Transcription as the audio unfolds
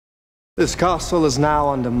This castle is now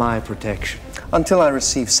under my protection. Until I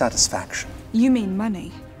receive satisfaction. You mean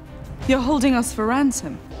money? You're holding us for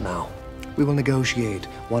ransom? Now, we will negotiate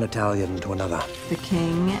one Italian to another. The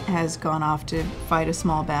king has gone off to fight a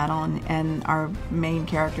small battle, and our main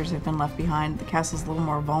characters have been left behind. The castle's a little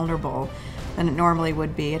more vulnerable than it normally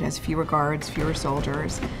would be. It has fewer guards, fewer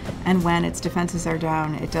soldiers, and when its defenses are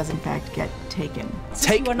down, it does in fact get taken.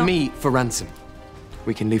 Take me for ransom.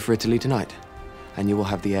 We can leave for Italy tonight, and you will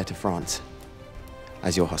have the heir to France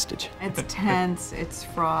as your hostage. It's tense, it's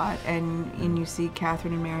fraught, and you see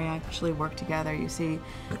Catherine and Mary actually work together. You see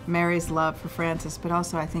Mary's love for Francis, but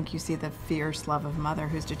also I think you see the fierce love of a mother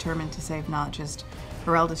who's determined to save not just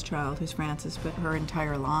her eldest child, who's Francis, but her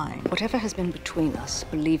entire line. Whatever has been between us,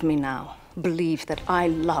 believe me now, believe that I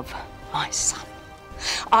love my son.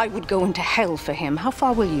 I would go into hell for him. How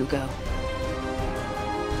far will you go?